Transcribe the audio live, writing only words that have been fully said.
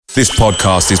This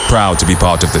podcast is proud to be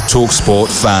part of the TalkSport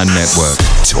Fan Network.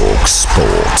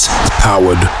 TalkSport.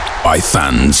 Powered by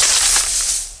fans.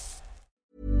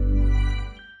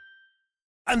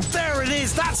 And there it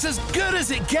is, that's as good as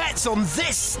it gets on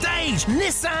this stage.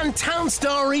 Nissan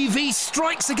Townstar EV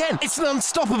strikes again. It's an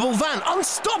unstoppable van,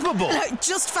 unstoppable.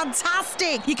 Just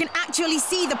fantastic. You can actually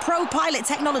see the Pro Pilot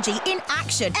technology in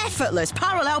action. Effortless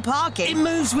parallel parking. It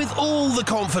moves with all the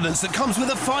confidence that comes with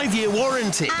a 5-year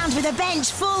warranty. And with a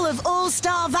bench full of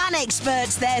all-star van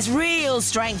experts, there's real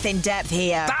strength in depth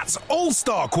here. That's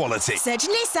all-star quality. Search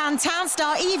Nissan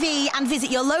Townstar EV and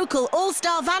visit your local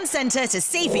all-star van centre to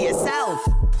see for yourself.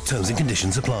 Terms and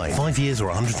conditions apply. 5 years or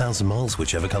 100,000 miles,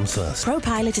 whichever comes first. Pro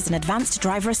Pilot is an advanced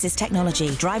driver assist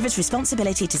technology. Driver's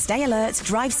responsibility to stay alert,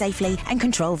 drive safely and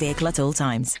control vehicle at all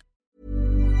times.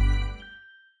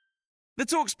 The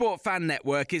TalkSport Fan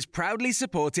Network is proudly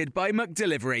supported by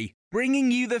McDelivery, bringing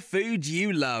you the food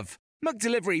you love.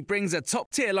 McDelivery brings a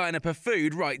top-tier lineup of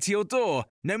food right to your door.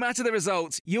 No matter the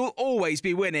result, you'll always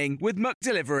be winning with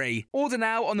McDelivery. Order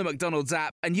now on the McDonald's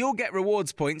app and you'll get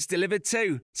rewards points delivered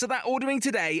too. So that ordering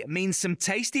today means some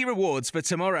tasty rewards for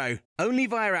tomorrow. Only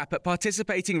via app at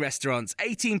participating restaurants.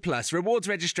 18 plus. Rewards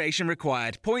registration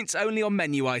required. Points only on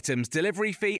menu items.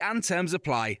 Delivery fee and terms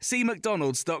apply. See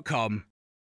mcdonalds.com.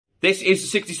 This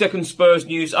is the 60-second Spurs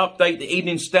news update. The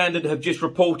Evening Standard have just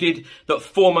reported that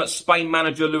former Spain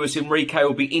manager Luis Enrique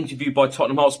will be interviewed by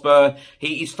Tottenham Hotspur.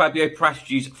 He is Fabio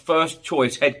Paratigi's first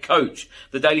choice head coach.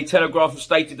 The Daily Telegraph have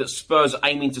stated that Spurs are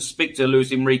aiming to speak to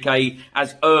Luis Enrique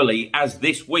as early as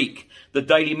this week. The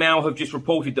Daily Mail have just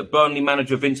reported that Burnley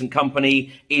manager Vincent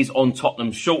Kompany is on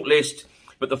Tottenham's shortlist.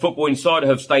 But the Football Insider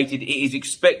have stated it is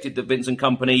expected that Vincent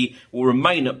Kompany will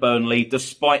remain at Burnley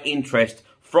despite interest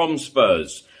from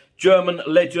Spurs. German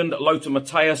legend Lothar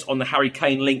Matthäus on the Harry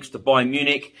Kane links to Bayern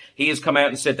Munich. He has come out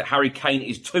and said that Harry Kane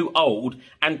is too old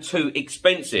and too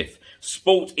expensive.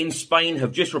 Sport in Spain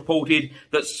have just reported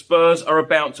that Spurs are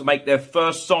about to make their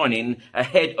first signing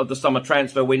ahead of the summer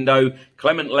transfer window.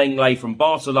 Clement Lenglet from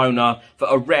Barcelona for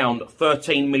around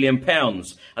 £13 million.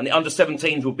 And the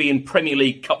under-17s will be in Premier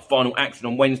League Cup final action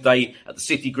on Wednesday at the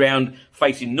City Ground,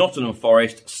 facing Nottingham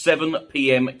Forest, 7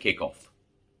 p.m. kickoff.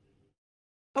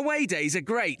 Away days are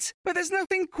great, but there's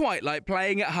nothing quite like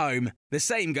playing at home. The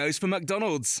same goes for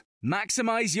McDonald's.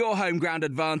 Maximise your home ground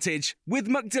advantage with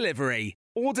McDelivery.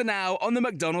 Order now on the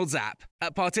McDonald's app.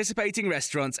 At participating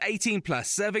restaurants, 18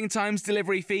 plus, serving times,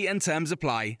 delivery fee and terms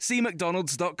apply. See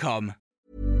mcdonalds.com.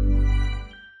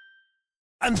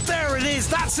 And there it is,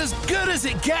 that's as good as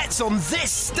it gets on this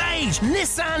stage.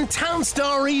 Nissan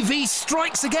Townstar EV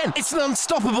strikes again. It's an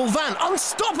unstoppable van,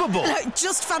 unstoppable.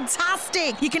 Just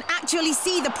fantastic. You can actually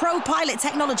see the Pro Pilot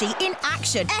technology in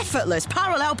action. Effortless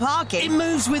parallel parking. It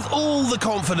moves with all the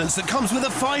confidence that comes with a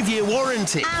 5-year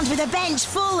warranty. And with a bench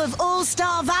full of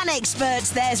all-star van experts,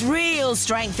 there's real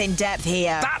strength in depth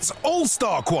here. That's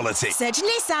all-star quality. Search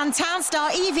Nissan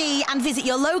Townstar EV and visit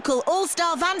your local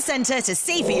all-star van centre to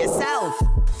see for yourself.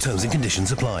 Terms and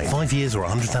conditions apply. 5 years or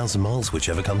 100,000 miles,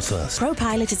 whichever comes first. Pro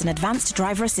Pilot is an advanced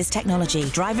driver assist technology.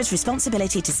 Driver's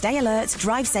responsibility to stay alert,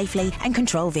 drive safely and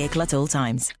control vehicle at all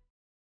times.